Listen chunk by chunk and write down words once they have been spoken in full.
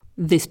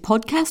This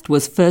podcast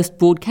was first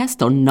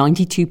broadcast on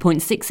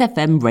 92.6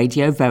 FM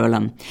Radio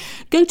Verulam.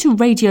 Go to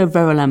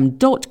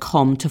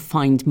radioverulam.com to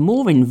find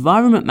more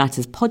Environment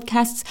Matters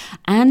podcasts,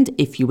 and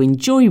if you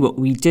enjoy what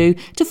we do,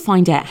 to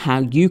find out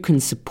how you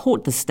can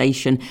support the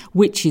station,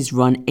 which is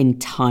run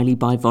entirely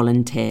by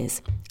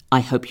volunteers. I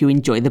hope you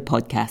enjoy the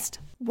podcast.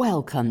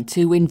 Welcome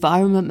to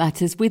Environment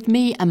Matters with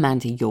me,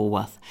 Amanda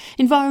Yorworth.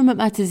 Environment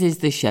Matters is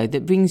the show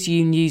that brings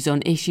you news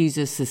on issues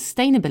of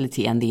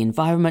sustainability and the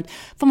environment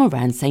from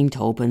around St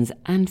Albans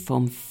and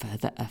from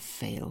further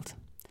afield.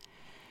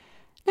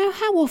 Now,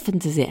 how often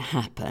does it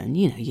happen?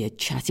 You're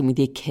chatting with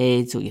your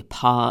kids or your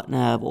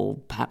partner or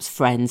perhaps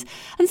friends,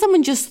 and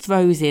someone just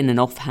throws in an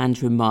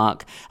offhand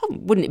remark. Oh,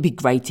 wouldn't it be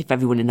great if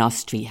everyone in our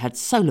street had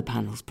solar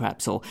panels,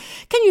 perhaps? Or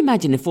can you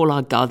imagine if all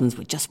our gardens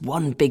were just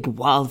one big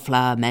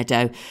wildflower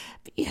meadow?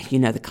 You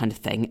know, the kind of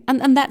thing.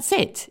 And that's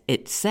it.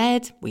 It's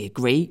said, we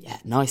agree, yeah,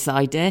 nice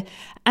idea,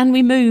 and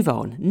we move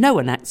on. No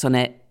one acts on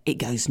it. It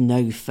goes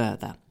no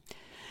further.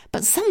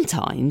 But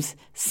sometimes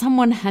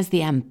someone has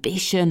the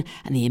ambition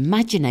and the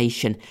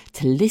imagination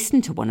to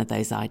listen to one of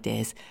those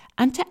ideas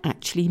and to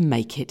actually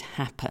make it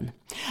happen.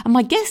 And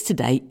my guest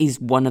today is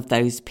one of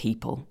those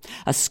people.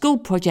 A school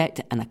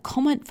project and a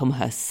comment from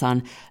her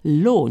son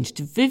launched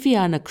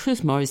Viviana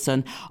Cruz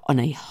Morrison on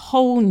a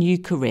whole new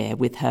career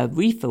with her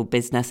refill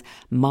business,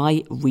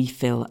 My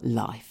Refill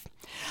Life.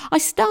 I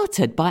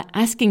started by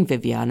asking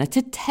Viviana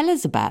to tell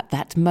us about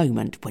that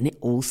moment when it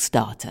all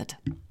started.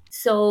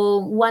 So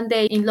one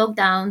day in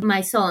lockdown, my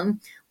son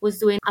was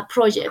doing a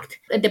project.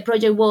 The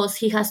project was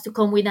he has to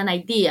come with an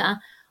idea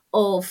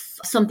of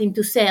something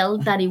to sell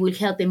that it will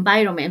help the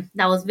environment.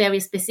 That was very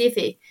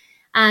specific.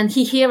 And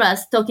he heard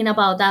us talking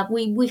about that.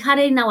 We had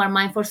it in our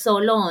mind for so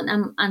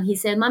long. And he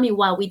said, Mommy,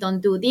 why we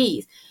don't do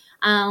this?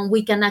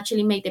 We can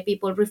actually make the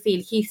people refill.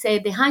 He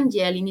said the hand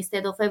gel,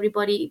 instead of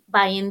everybody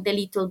buying the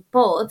little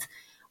pots,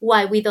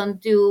 why we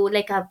don't do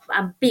like a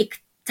big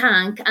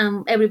tank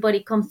and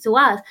everybody comes to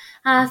us.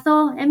 And I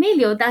thought,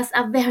 Emilio, that's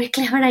a very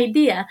clever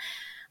idea.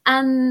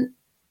 And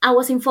I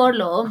was in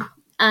furlough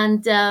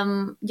and,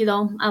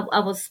 I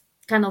was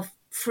kind of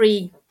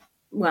free,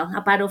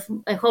 a part of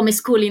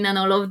homeschooling and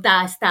all of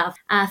that stuff.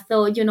 I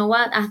thought, you know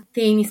what, I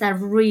think it's a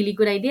really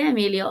good idea,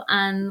 Emilio,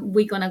 and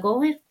we're going to go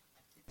with it.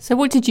 So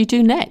what did you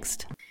do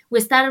next? We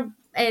started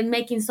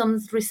making some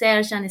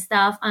research and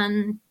stuff,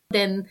 and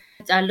then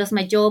I lost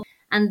my job.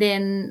 And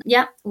then,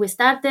 we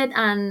started,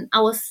 and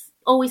I'm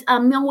always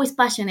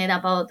passionate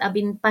I've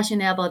been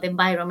passionate about the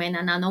environment,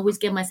 and I always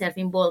get myself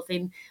involved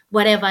in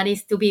whatever it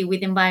is to be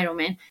with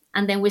environment.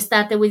 And then we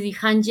started with the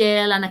hand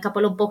gel and a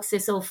couple of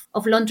boxes of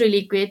laundry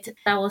liquid.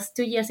 That was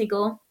 2 years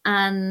ago.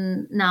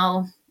 And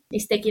now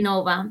it's taking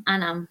over,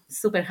 and I'm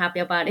super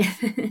happy about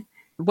it.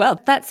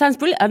 Well, that sounds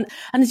brilliant.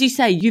 And as you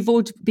say, you've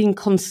always been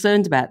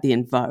concerned about the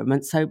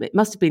environment. So it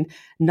must have been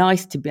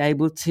nice to be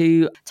able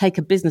to take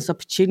a business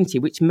opportunity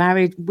which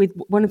married with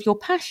one of your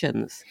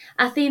passions.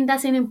 I think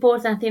that's an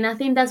important thing. I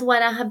think that's why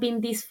I have been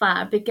this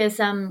far,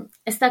 because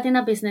starting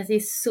a business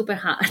is super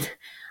hard.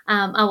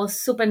 I was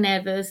super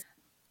nervous.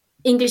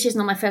 English is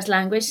not my first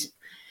language,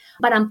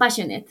 but I'm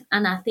passionate.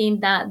 And I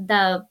think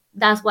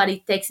that's what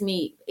it takes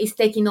me. It's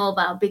taking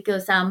over,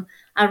 because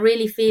I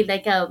really feel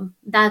like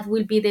that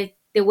will be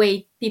the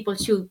way people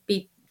should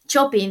be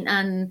shopping.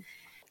 And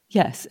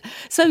yes.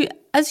 So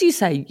as you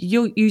say,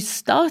 you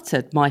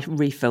started My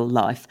Refill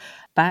Life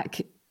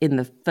back in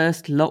the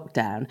first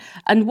lockdown.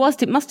 And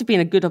whilst it must have been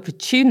a good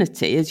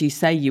opportunity, as you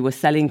say, you were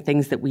selling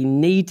things that we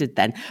needed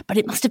then, but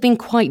it must have been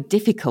quite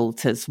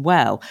difficult as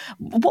well.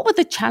 What were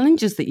the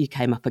challenges that you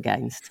came up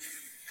against?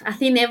 I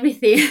think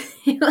everything.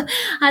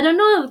 I don't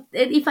know.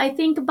 If I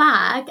think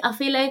back, I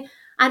feel like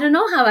I don't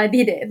know how I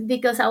did it,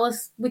 because I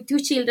was with 2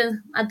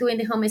 children doing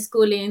the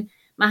homeschooling.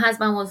 My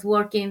husband was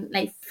working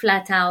like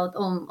flat out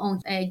on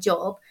a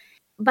job.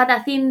 But I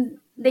think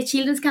the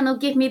children cannot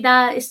give me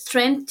that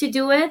strength to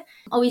do it.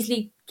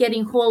 Obviously,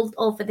 getting hold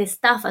of the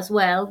staff as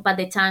well. By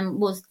the time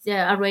was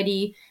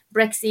already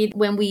Brexit,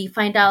 when we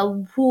find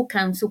out who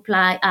can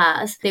supply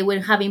us, they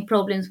were having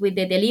problems with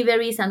the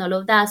deliveries and all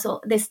of that.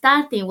 So the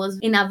starting was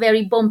in a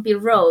very bumpy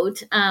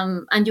road.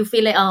 And you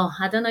feel like,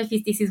 I don't know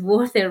if this is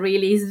worth it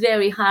really. It's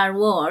very hard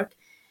work.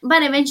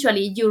 But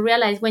eventually you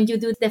realize when you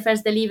do the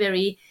first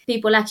delivery,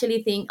 people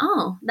actually think,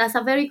 that's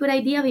a very good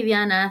idea,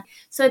 Viviana.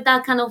 So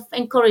that kind of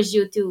encourages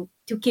you to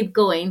keep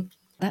going.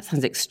 That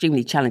sounds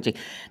extremely challenging.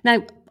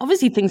 Now,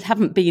 obviously things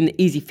haven't been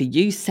easy for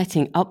you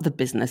setting up the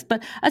business,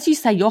 but as you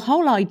say, your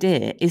whole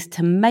idea is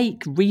to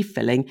make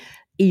refilling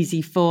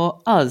easy for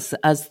us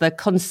as the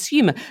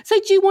consumer. So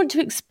do you want to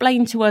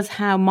explain to us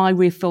how My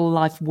Refill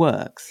Life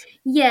works?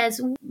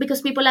 Yes,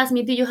 because people ask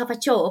me, do you have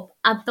a shop?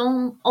 I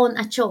don't own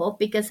a shop,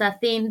 because I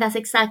think that's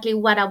exactly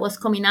what I was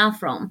coming out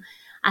from.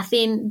 I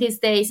think these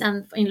days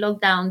and in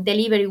lockdown,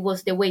 delivery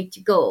was the way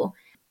to go.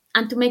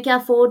 And to make it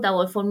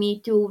affordable for me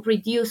to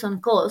reduce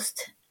on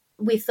cost,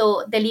 we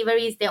thought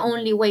delivery is the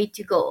only way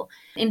to go.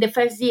 In the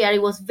first year,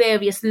 it was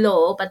very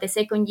slow, but the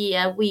second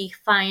year, we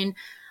find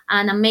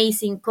an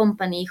amazing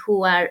company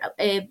who are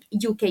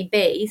UK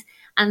based,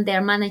 and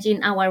they're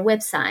managing our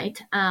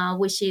website,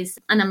 which is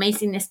an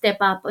amazing step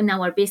up in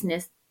our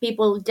business.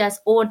 People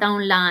just order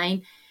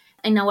online.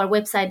 In our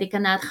website, they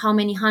can add how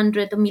many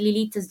hundred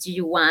milliliters do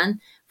you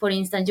want. For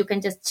instance, you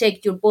can just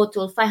check your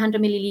bottle,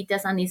 500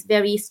 milliliters, and it's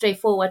very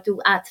straightforward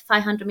to add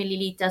 500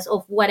 milliliters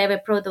of whatever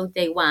product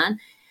they want.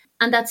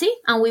 And that's it.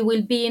 And we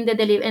will be in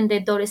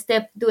the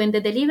doorstep doing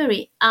the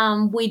delivery.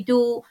 We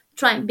do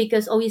try,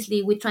 because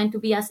obviously we're trying to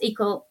be as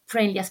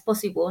eco-friendly as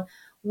possible.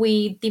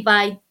 We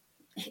divide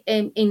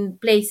in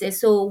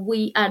places. So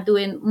we are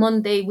doing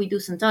Monday, we do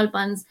St.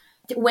 Albans.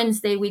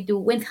 Wednesday, we do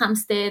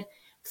Windhampstead.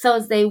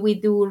 Thursday, we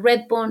do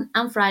Redbourne.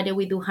 And Friday,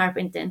 we do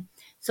Harpenden.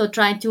 So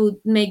try to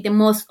make the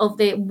most of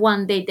the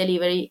 1 day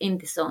delivery in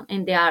the zone,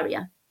 in the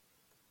area.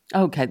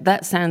 Okay,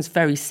 that sounds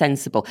very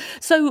sensible.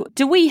 So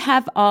do we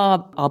have our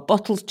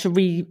bottles to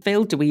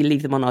refill? Do we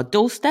leave them on our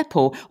doorstep,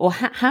 or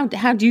how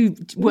do you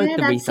work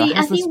the refill?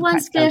 I think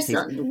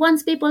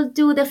once people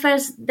do the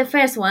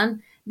first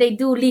one, they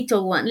do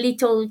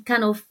little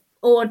kind of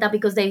order,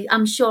 because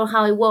I'm sure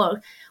how it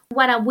works.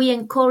 What we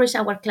encourage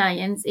our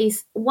clients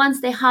is, once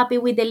they're happy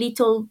with the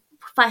little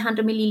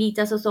 500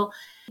 milliliters or so,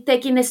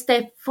 taking a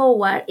step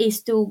forward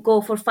is to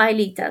go for 5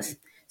 liters.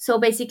 So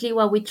basically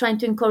what we're trying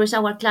to encourage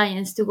our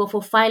clients to go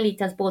for 5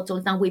 liters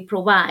bottles that we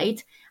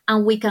provide,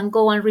 and we can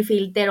go and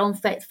refill their own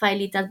 5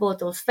 liter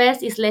bottles.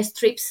 First is less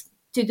trips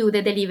to do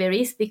the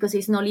deliveries, because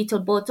it's no little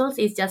bottles,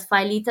 it's just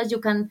 5 liters. You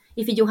can,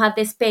 if you have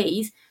the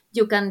space,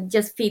 you can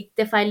just fit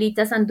the 5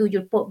 liters and do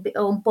your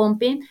own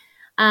pumping.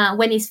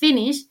 When it's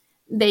finished,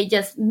 they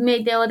just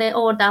make the other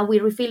order, we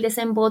refill the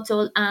same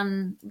bottle,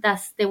 and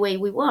that's the way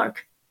we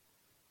work.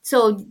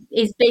 So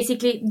it's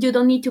basically, you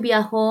don't need to be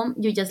at home.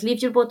 You just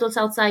leave your bottles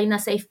outside in a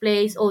safe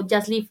place, or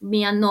just leave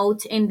me a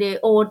note in the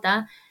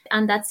order,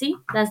 and that's it.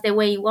 That's the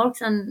way it works,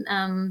 and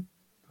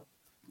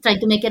trying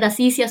to make it as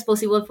easy as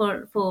possible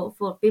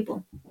for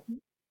people.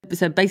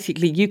 So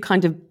basically, you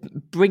kind of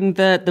bring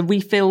the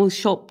refill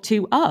shop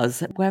to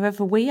us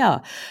wherever we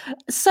are.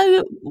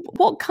 So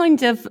what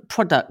kind of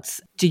products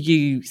do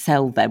you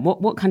sell then?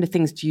 What kind of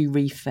things do you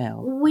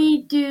refill?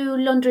 We do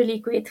laundry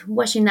liquid,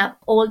 washing up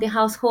all the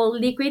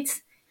household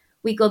liquids.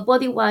 We got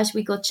body wash,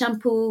 we got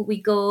shampoo,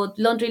 we got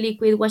laundry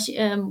liquid,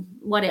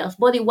 what else?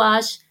 Body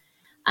wash,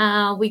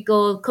 we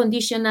got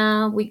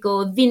conditioner, we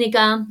got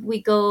vinegar,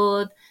 we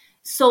got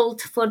salt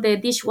for the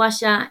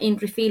dishwasher in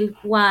refill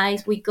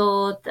wise. We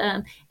got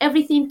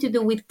everything to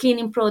do with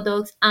cleaning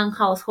products and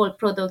household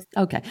products.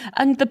 Okay.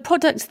 And the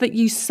products that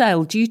you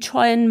sell, do you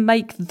try and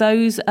make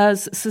those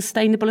as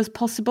sustainable as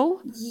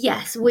possible?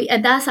 Yes,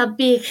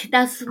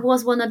 that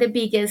was one of the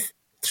biggest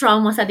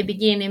traumas at the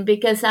beginning,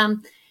 because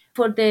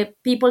for the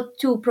people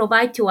to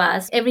provide to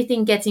us,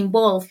 everything gets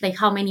involved, like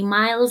how many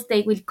miles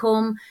they will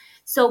come.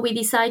 So we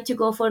decided to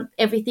go for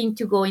everything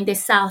to go in the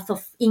south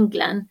of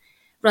England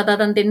rather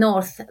than the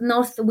north.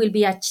 North will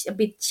be a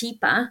bit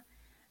cheaper,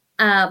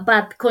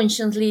 but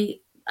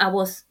consciously I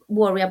was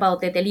worried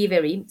about the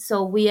delivery.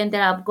 So we ended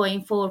up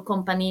going for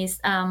companies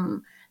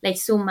like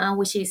Summa,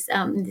 which is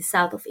in the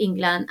south of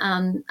England,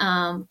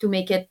 to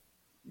make it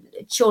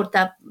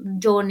shorter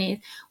journey.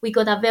 We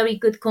got a very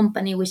good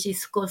company, which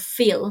is called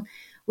Phil,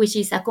 which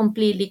is a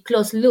completely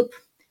closed loop.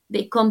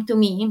 They come to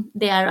me,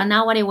 they are an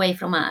hour away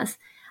from us,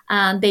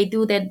 and they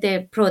do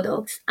the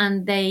products,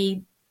 and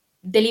they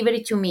deliver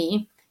it to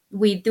me.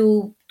 We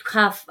do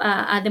have,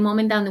 at the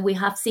moment that we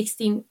have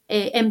 16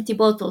 empty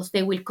bottles,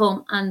 they will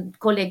come and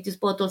collect these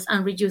bottles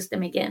and reuse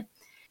them again.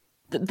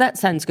 That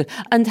sounds good.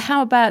 And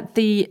how about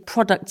the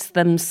products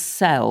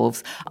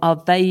themselves? Are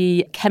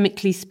they,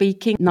 chemically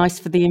speaking, nice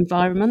for the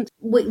environment?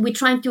 We're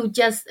trying to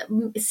just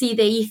see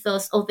the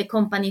ethos of the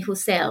company who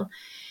sell.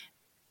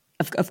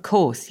 Of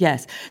course,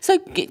 yes. So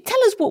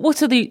tell us,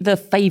 what are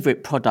the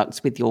favourite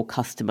products with your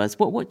customers?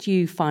 What do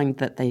you find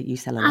that you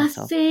sell a lot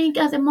of? I think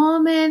at the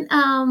moment,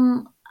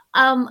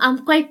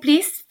 I'm quite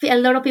pleased. A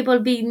lot of people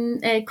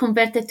being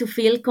converted to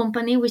Phil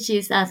company, which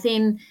is, I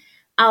think,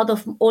 out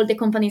of all the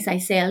companies I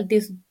sell,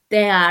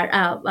 they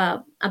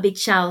are a big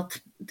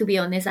shout. To be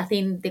honest, I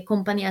think the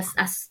company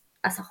as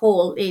a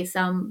whole is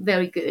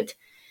very good.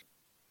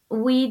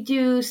 We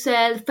do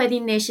sell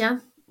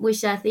Fedinasia,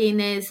 which I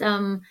think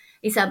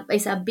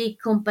is a big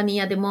company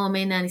at the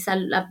moment, and it's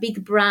a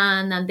big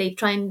brand, and they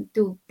trying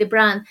to the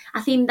brand.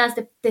 I think that's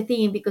the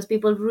thing, because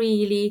people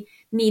really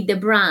need the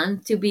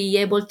brand to be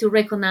able to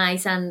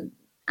recognize and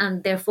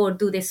therefore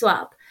do the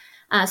swap.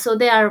 So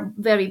they are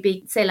very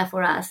big seller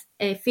for us.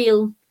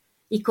 Phil,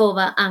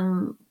 Ecova,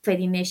 and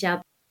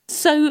Fedinasia.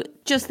 So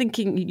just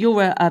thinking,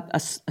 you're a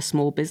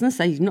small business,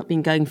 so you've not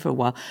been going for a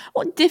while.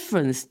 What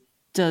difference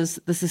does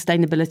the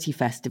Sustainability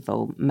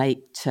Festival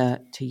make to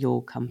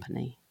your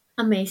company?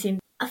 Amazing.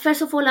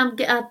 First of all, I'm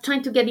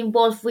trying to get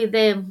involved with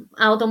them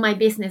out of my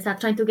business. I'm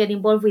trying to get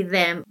involved with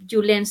them.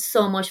 You learn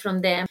so much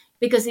from them,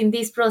 because in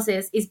this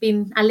process, it's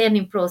been a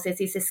learning process.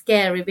 It's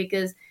scary,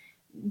 because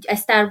I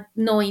start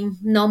knowing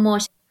not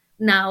much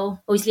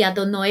now. Obviously, I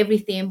don't know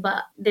everything,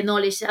 but the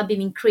knowledge has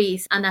been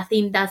increased. And I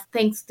think that's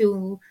thanks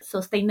to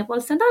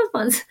Sustainable St.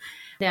 Albans.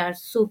 They are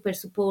super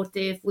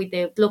supportive with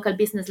the local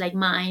business like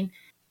mine.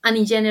 And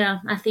in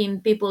general, I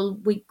think people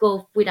we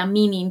go with a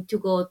meaning to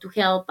go to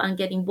help and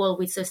get involved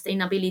with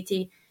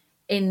sustainability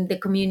in the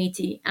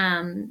community.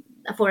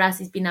 For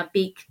us, it's been a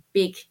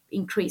big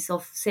increase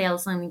of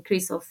sales and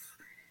increase of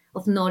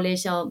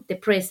knowledge of the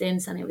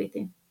presence and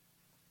everything.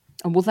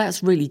 Well,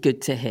 that's really good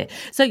to hear.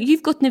 So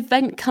you've got an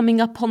event coming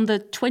up on the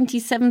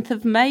 27th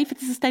of May for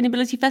the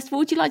Sustainability Festival.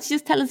 Would you like to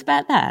just tell us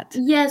about that?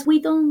 Yes,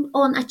 we don't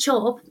own a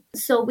shop.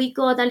 So we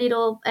got a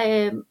little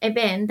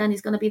event, and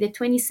it's going to be the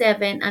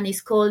 27th, and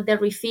it's called the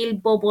Refill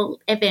Bubble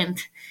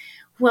Event.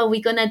 What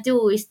we're going to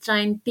do is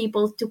trying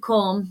people to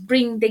come,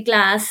 bring the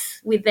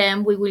glass with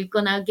them. We will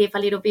going to give a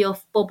little bit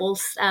of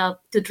bubbles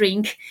to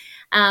drink,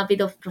 a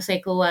bit of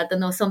Prosecco, I don't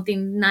know,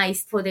 something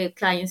nice for the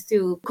clients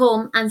to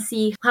come and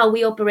see how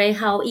we operate,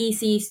 how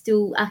easy it is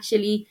to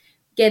actually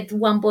get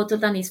one bottle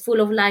that is full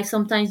of life.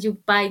 Sometimes you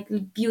buy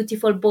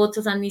beautiful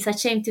bottles and it's a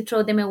shame to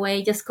throw them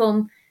away. Just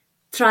come,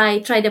 try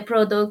the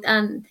product,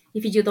 and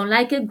if you don't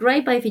like it,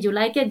 great, but if you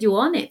like it, you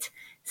own it.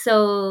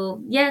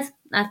 So yes,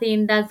 I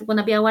think that's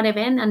gonna be our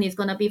event, and it's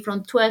gonna be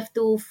from 12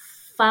 to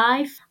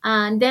 5,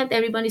 and then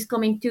everyone is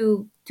coming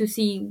to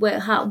see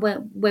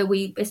where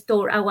we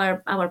store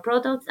our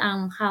products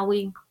and how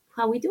we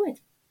do it.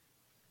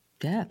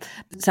 Yeah,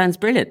 sounds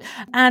brilliant.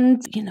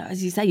 And, you know,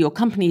 as you say, your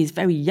company is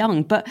very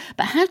young, but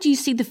how do you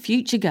see the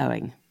future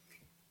going?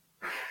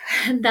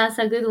 That's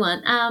a good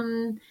one.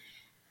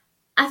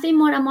 I think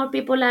more and more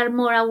people are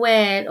more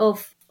aware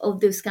of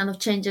this kind of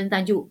changes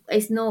that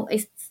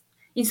it's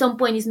in some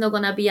point it's not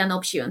gonna be an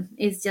option.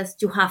 It's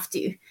just you have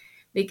to,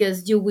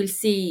 because you will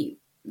see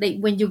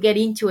when you get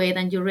into it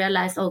and you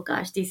realize, oh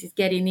gosh, this is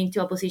getting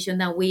into a position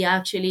that we are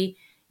actually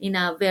in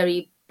a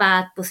very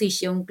bad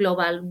position,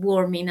 global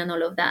warming and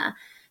all of that.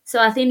 So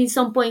I think at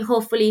some point,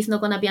 hopefully, it's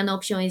not gonna be an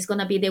option. It's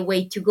gonna be the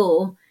way to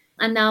go.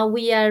 And now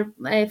we are,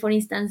 for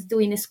instance,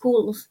 doing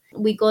schools.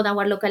 We got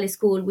our local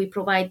school. We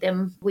provide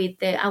them with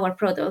our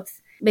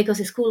products,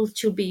 because schools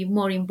should be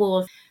more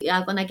involved. We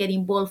are going to get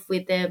involved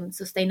with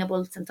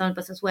Sustainable St.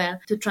 Albans as well,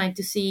 to trying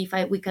to see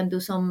if we can do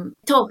some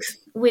talks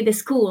with the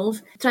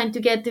schools, trying to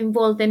get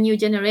involved the new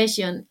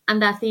generation.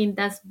 And I think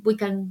we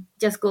can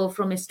just go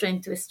from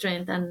strength to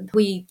strength, and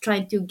we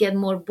try to get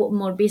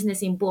more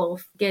business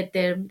involved, get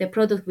the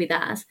product with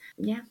us.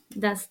 Yeah,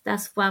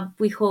 that's what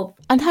we hope.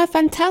 And how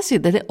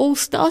fantastic that it all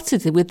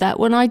started with that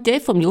one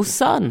idea from your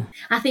son.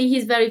 I think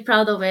he's very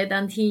proud of it,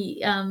 and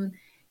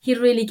he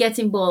really gets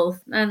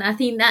involved. And I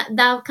think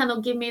that kind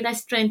of give me that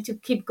strength to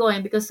keep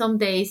going, because some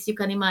days you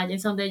can imagine,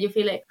 some days you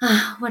feel like,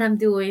 what I'm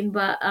doing.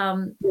 But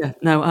yeah,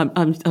 no,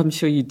 I'm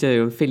sure you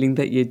do. I'm feeling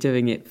that you're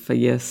doing it for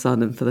your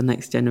son and for the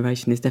next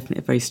generation is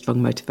definitely a very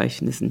strong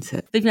motivation, isn't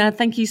it? Viviana,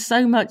 thank you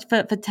so much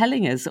for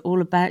telling us all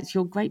about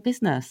your great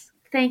business.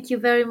 Thank you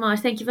very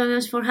much. Thank you very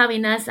much for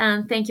having us,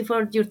 and thank you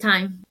for your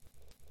time.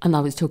 And I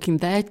was talking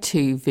there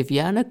to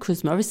Viviana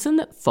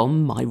Cruz-Morrison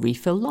from My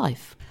Refill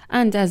Life.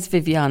 And as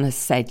Viviana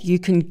said, you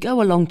can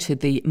go along to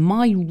the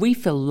My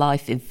Refill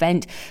Life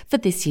event for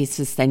this year's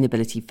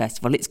Sustainability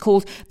Festival. It's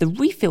called the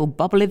Refill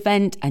Bubble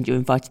Event, and you're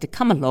invited to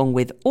come along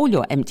with all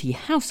your empty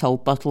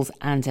household bottles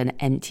and an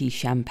empty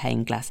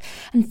champagne glass.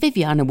 And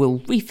Viviana will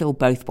refill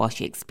both while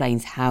she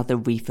explains how the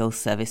refill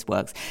service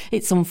works.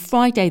 It's on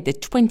Friday the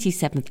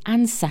 27th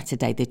and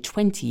Saturday the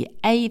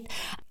 28th,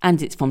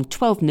 and it's from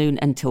 12 noon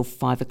until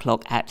 5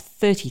 o'clock at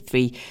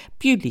 33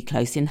 Bewdley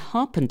Close in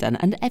Harpenden,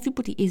 and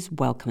everybody is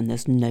welcome and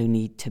there's no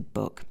need to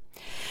book.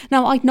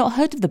 Now, I'd not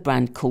heard of the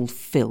brand called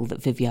Fill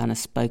that Viviana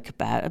spoke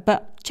about,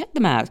 but check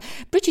them out.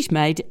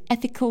 British-made,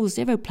 ethical,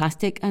 zero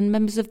plastic, and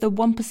members of the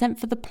 1%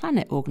 for the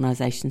Planet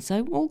organisation,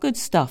 so all good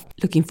stuff.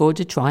 Looking forward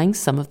to trying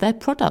some of their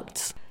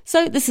products.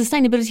 So the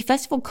Sustainability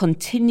Festival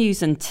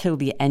continues until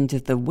the end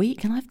of the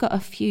week, and I've got a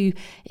few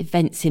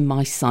events in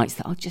my sights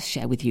that I'll just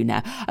share with you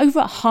now. Over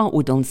at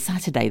Hartwood on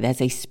Saturday,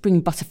 there's a spring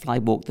butterfly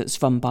walk that's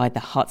run by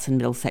the Herts and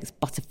Middlesex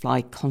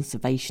Butterfly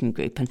Conservation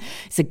Group, and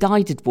it's a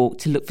guided walk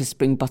to look for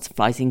spring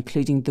butterflies,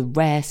 including the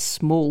rare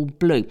small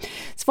blue.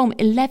 It's from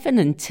 11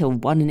 until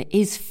 1 and it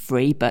is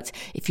free, but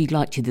if you'd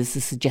like to, there's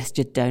a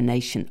suggested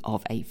donation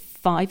of a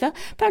 £5.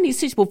 Apparently it's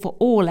suitable for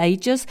all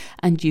ages,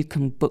 and you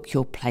can book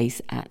your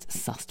place at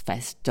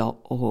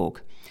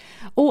sustfest.org.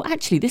 Or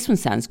actually, this one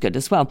sounds good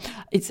as well.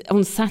 It's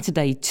on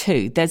Saturday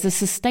too. There's a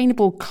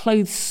sustainable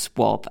clothes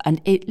swap,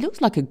 and it looks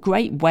like a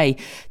great way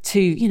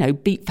to,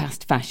 beat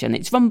fast fashion.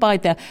 It's run by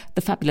the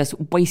fabulous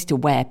Waste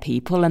Aware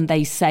people, and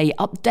they say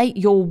update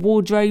your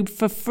wardrobe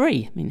for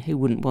free. I mean, who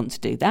wouldn't want to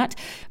do that?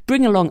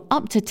 Bring along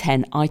up to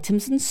 10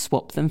 items and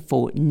swap them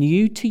for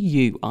new to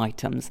you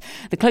items.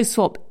 The clothes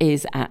swap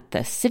is at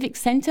the Civic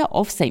Centre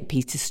off St.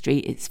 Peter's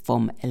Street. It's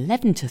from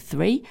 11 to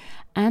 3.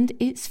 And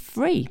it's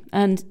free,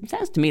 and it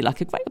sounds to me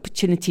like a great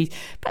opportunity.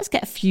 Perhaps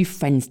get a few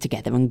friends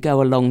together and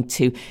go along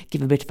to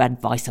give a bit of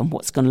advice on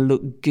what's going to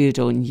look good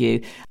on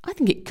you. I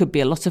think it could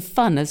be a lot of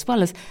fun, as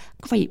well as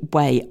a great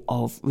way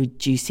of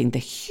reducing the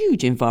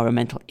huge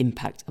environmental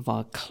impact of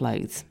our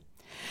clothes.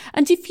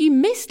 And if you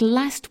missed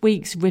last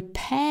week's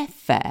repair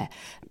fair,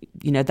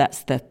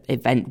 That's the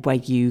event where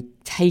you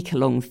take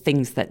along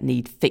things that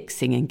need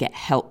fixing and get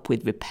help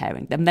with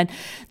repairing them. Then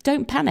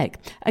don't panic.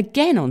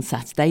 Again on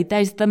Saturday,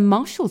 there's the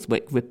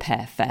Marshalswick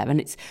Repair Fair, and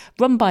it's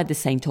run by the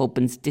St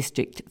Albans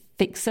District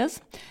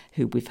Fixers,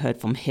 who we've heard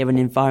from here in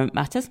Environment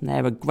Matters.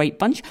 They're a great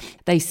bunch.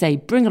 They say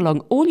bring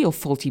along all your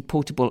faulty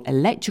portable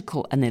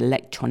electrical and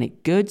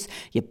electronic goods,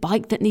 your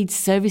bike that needs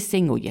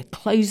servicing or your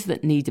clothes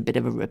that need a bit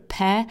of a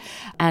repair,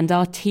 and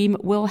our team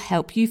will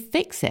help you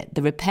fix it.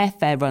 The repair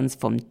fair runs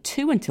from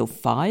 2 until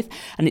 5,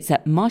 and it's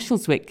at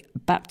Marshalswick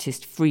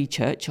Baptist Free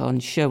Church on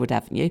Sherwood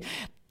Avenue.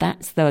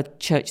 That's the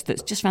church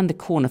that's just around the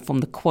corner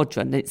from the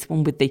Quadrant. It's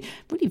one with the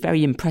really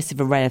very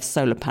impressive array of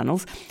solar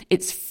panels.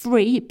 It's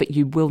free, but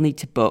you will need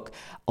to book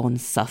on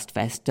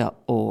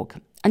sustfest.org.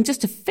 And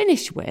just to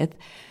finish with,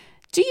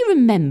 do you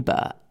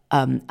remember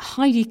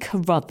Heidi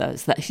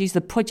Carruthers? She's the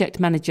project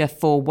manager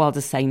for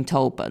Wilder St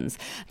Albans.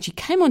 She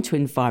came on to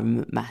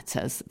Environment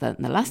Matters. The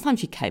last time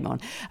she came on,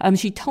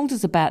 she told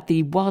us about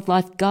the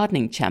Wildlife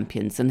Gardening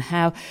Champions and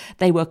how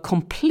they were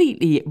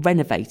completely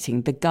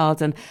renovating the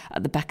garden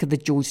at the back of the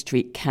George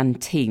Street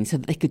canteen so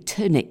that they could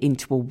turn it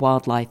into a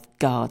wildlife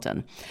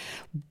garden.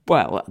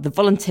 Well, the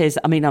volunteers,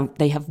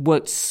 they have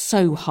worked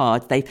so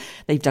hard.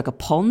 They've dug a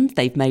pond,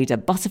 they've made a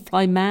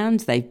butterfly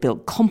mound, they've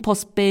built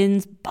compost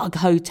bins, bug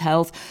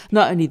hotels.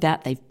 Not only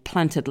that, they've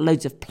planted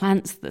loads of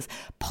plants, there's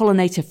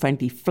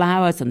pollinator-friendly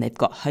flowers, and they've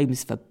got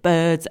homes for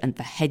birds and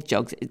for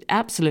hedgehogs. It's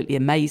absolutely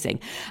amazing.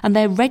 And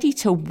they're ready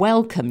to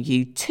welcome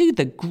you to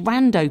the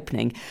grand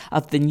opening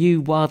of the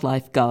new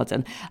wildlife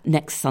garden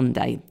next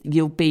Sunday.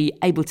 You'll be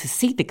able to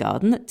see the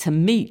garden, to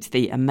meet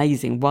the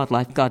amazing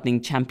wildlife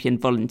gardening champion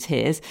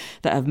volunteers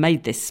that have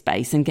made this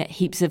space, and get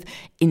heaps of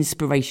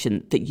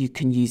inspiration that you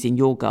can use in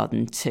your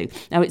garden too.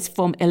 Now, it's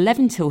from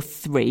 11 till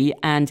 3,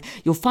 and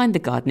you'll find the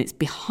garden. It's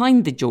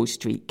behind the George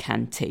Street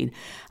canteen. And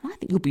I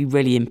think you'll be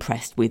really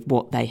impressed with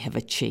what they have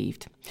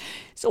achieved.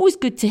 It's always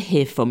good to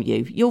hear from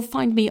you. You'll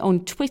find me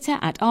on Twitter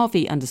at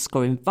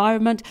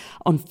RV_environment,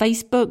 on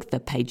Facebook, the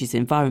page is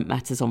Environment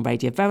Matters on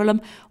Radio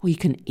Verulam, or you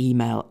can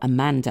email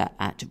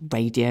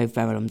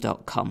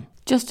amanda@radioverulam.com.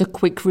 Just a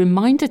quick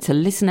reminder to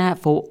listen out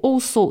for all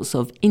sorts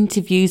of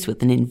interviews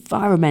with an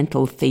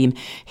environmental theme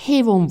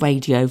here on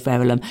Radio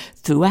Verulam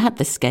throughout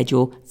the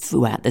schedule,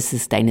 throughout the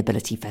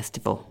Sustainability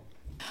Festival.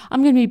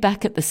 I'm going to be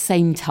back at the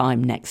same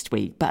time next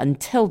week, but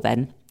until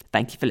then,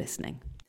 thank you for listening.